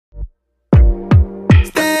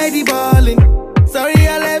steady balling. Sorry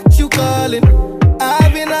I left you calling.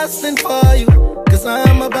 I've been hustling for you, cause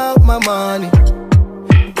I'm about my money.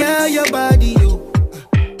 Girl, your body, you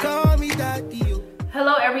call me daddy, you.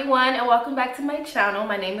 Hello everyone, and welcome back to my channel.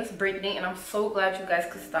 My name is Brittany, and I'm so glad you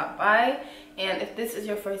guys could stop by. And if this is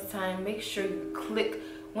your first time, make sure you click,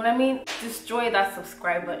 destroy that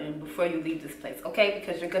subscribe button before you leave this place, okay?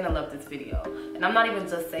 Because you're gonna love this video. And I'm not even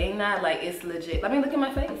just saying that, like, it's legit. Let me look at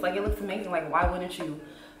my face, like, it looks amazing. Like, why wouldn't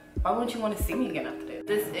you want to see me again after this?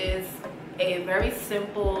 This is a very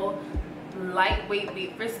simple, lightweight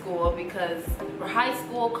beat for school, because for high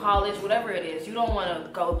school, college, whatever it is, you don't want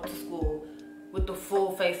to go to school with the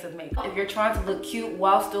full face of makeup. If you're trying to look cute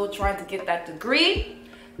while still trying to get that degree,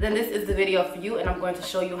 then this is the video for you, and I'm going to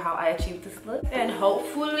show you how I achieved this look. And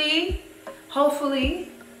hopefully,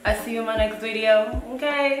 I see you in my next video,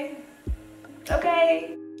 okay?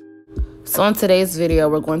 Okay. So in today's video,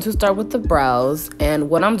 we're going to start with the brows, and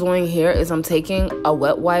what I'm doing here is I'm taking a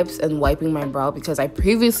wet wipes and wiping my brow because I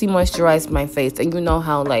previously moisturized my face, and you know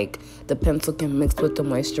how like the pencil can mix with the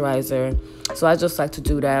moisturizer, so I just like to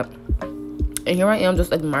do that. And here I am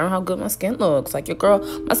just admiring how good my skin looks. Like, your girl,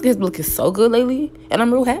 my skin is looking so good lately, and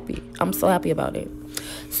I'm real happy. I'm so happy about it.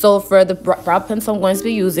 So for the brow pencil I'm going to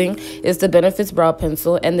be using is the Benefits Brow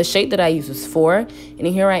Pencil, and the shade that I use is 4. And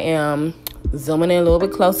here I am zooming in a little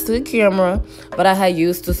bit closer to the camera, but I had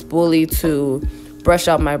used the spoolie to brush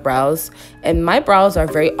out my brows, and my brows are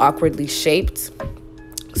very awkwardly shaped,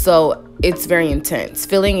 so it's very intense.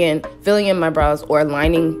 Filling in my brows or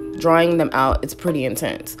drawing them out, it's pretty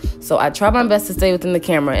intense. So I try my best to stay within the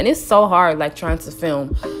camera, and it's so hard, like, trying to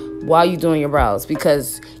film while you're doing your brows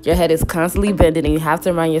because your head is constantly bending and you have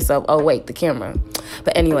to remind yourself, oh wait, the camera.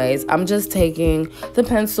 But anyways, I'm just taking the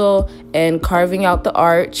pencil and carving out the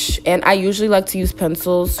arch, and I usually like to use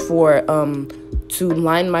pencils for to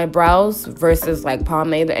line my brows versus like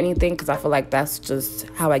pomade or anything, because I feel like that's just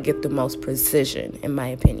how I get the most precision, in my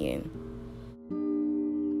opinion.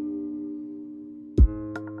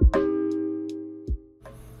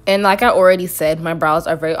 And like I already said, my brows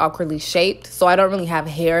are very awkwardly shaped, so I don't really have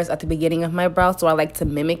hairs at the beginning of my brow, so I like to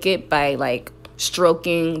mimic it by like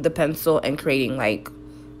stroking the pencil and creating like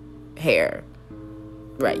hair.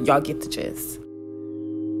 Right, y'all get the gist.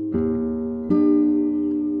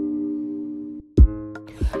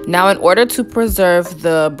 Now, in order to preserve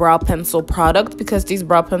the brow pencil product, because these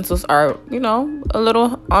brow pencils are, you know, a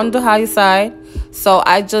little on the high side, so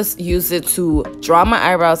I just use it to draw my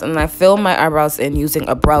eyebrows, and I fill my eyebrows in using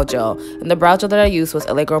a brow gel. And the brow gel that I used was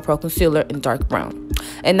LA Girl Pro Concealer in dark brown.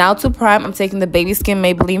 And now to prime, I'm taking the Baby Skin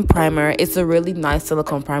Maybelline primer. It's a really nice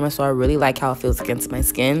silicone primer, so I really like how it feels against my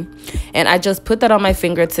skin. And I just put that on my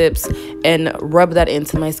fingertips and rub that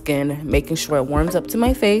into my skin, making sure it warms up to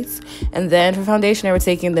my face. And then for foundation, I was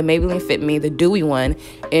taking the Maybelline Fit Me, the Dwey one,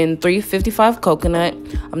 in 355 Coconut.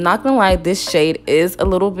 I'm not gonna lie, this shade is a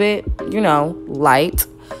little bit, you know, light,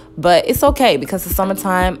 but it's okay because it's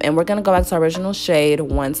summertime, and we're gonna go back to our original shade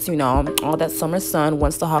once, you know, all that summer sun,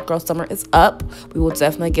 once the hot girl summer is up, we will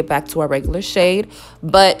definitely get back to our regular shade.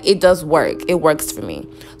 But it does work. It works for me.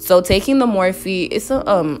 So taking the Morphe, it's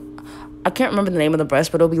a I can't remember the name of the brush,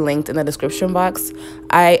 but it'll be linked in the description box.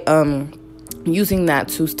 Using that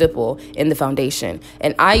to stipple in the foundation,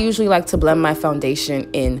 and I usually like to blend my foundation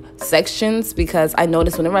in sections because I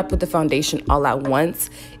notice whenever I put the foundation all at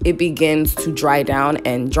once, it begins to dry down,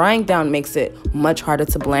 and drying down makes it much harder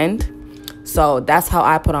to blend. So that's how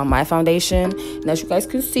I put on my foundation, and as you guys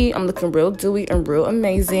can see, I'm looking real dewy and real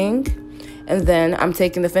amazing. And then I'm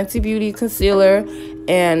taking the Fenty Beauty concealer,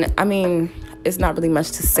 and I mean, it's not really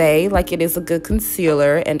much to say, like, it is a good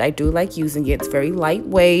concealer and I do like using it. It's very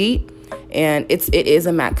lightweight, and it is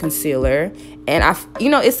a matte concealer, and you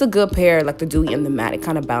know, it's a good pair, like the dewy and the matte. It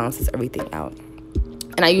kind of balances everything out.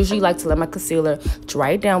 And I usually like to let my concealer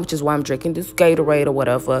dry down, which is why I'm drinking this Gatorade or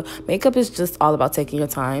whatever. Makeup is just all about taking your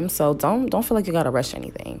time, so don't feel like you gotta rush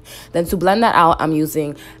anything. Then to blend that out, I'm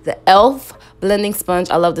using the e.l.f. blending sponge.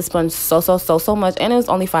 I love this sponge so much, and it was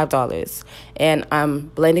only $5. And I'm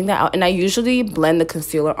blending that out, and I usually blend the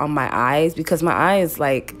concealer on my eyes because my eyes,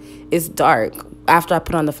 like, it's dark after I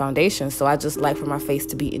put on the foundation, so I just like for my face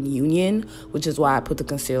to be in union, which is why I put the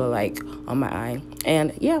concealer like on my eye.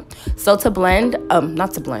 And yeah, so to blend,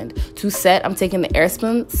 to set, I'm taking the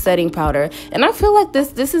Airspun setting powder, and I feel like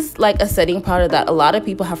this is like a setting powder that a lot of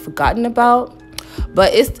people have forgotten about,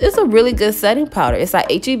 but it's a really good setting powder. It's at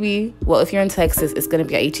HEB. Well, if you're in Texas, it's gonna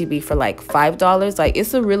be at HEB for like $5. Like,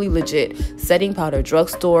 it's a really legit setting powder,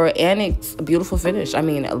 drugstore, and it's a beautiful finish. I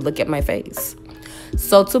mean, look at my face.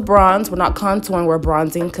 So to bronze, we're not contouring, we're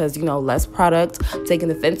bronzing because, you know, less product. I'm taking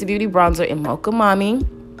the Fenty Beauty bronzer in Mocha Mommy.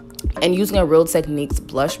 And using a Real Techniques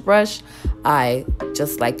blush brush, I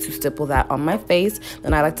just like to stipple that on my face.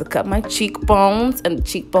 Then I like to cut my cheekbones, and the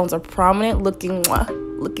cheekbones are prominent, looking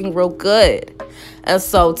real good. And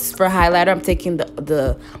so for highlighter, I'm taking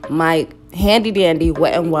my handy dandy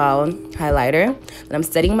Wet n Wild highlighter, and I'm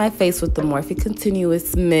setting my face with the Morphe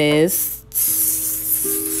Continuous Mist.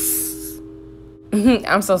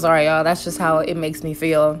 I'm so sorry, y'all. That's just how it makes me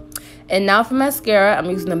feel. And now for mascara, I'm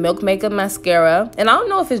using the Milk Makeup mascara. And I don't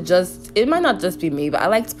know if it might not just be me, but I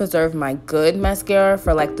like to preserve my good mascara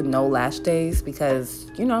for like the no lash days because,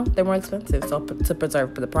 you know, they're more expensive, so to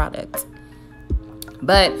preserve the product.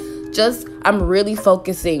 But I'm really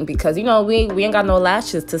focusing because, you know, we ain't got no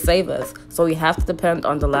lashes to save us. So we have to depend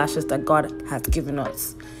on the lashes that God has given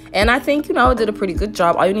us. And I think, you know, I did a pretty good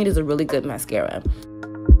job. All you need is a really good mascara.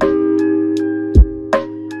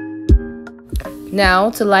 Now,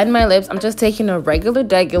 to line my lips, I'm just taking a regular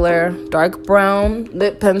dark brown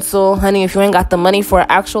lip pencil. Honey, if you ain't got the money for an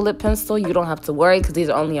actual lip pencil, you don't have to worry because these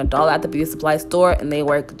are only $1 at the beauty supply store and they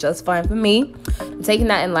work just fine for me. I'm taking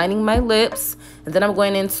that and lining my lips. And then I'm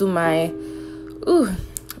going into my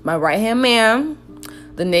right-hand man,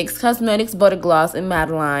 the NYX Cosmetics Butter Gloss in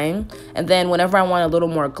Madeline. And then whenever I want a little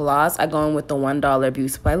more gloss, I go in with the $1 beauty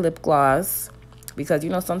supply lip gloss. Because, you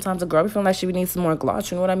know, sometimes a girl be feeling like she needs some more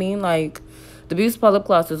gloss, you know what I mean? Like, the beauty supply lip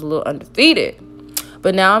gloss is a little undefeated.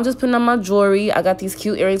 But now I'm just putting on my jewelry. I got these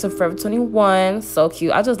cute earrings from Forever 21. So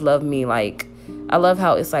cute. I just love me. Like, I love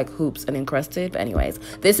how it's like hoops and encrusted. But anyways,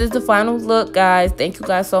 this is the final look, guys. Thank you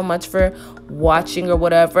guys so much for watching or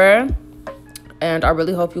whatever. And I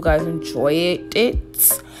really hope you guys enjoyed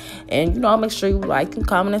it. And, you know, make sure you like and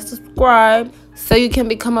comment and subscribe so you can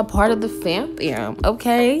become a part of the fam,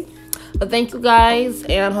 okay? But thank you guys.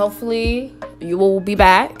 And hopefully you will be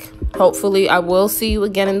back. Hopefully I will see you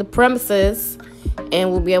again in the premises and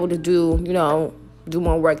we'll be able to do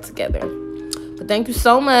more work together. But thank you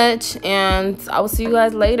so much and I will see you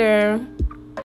guys later.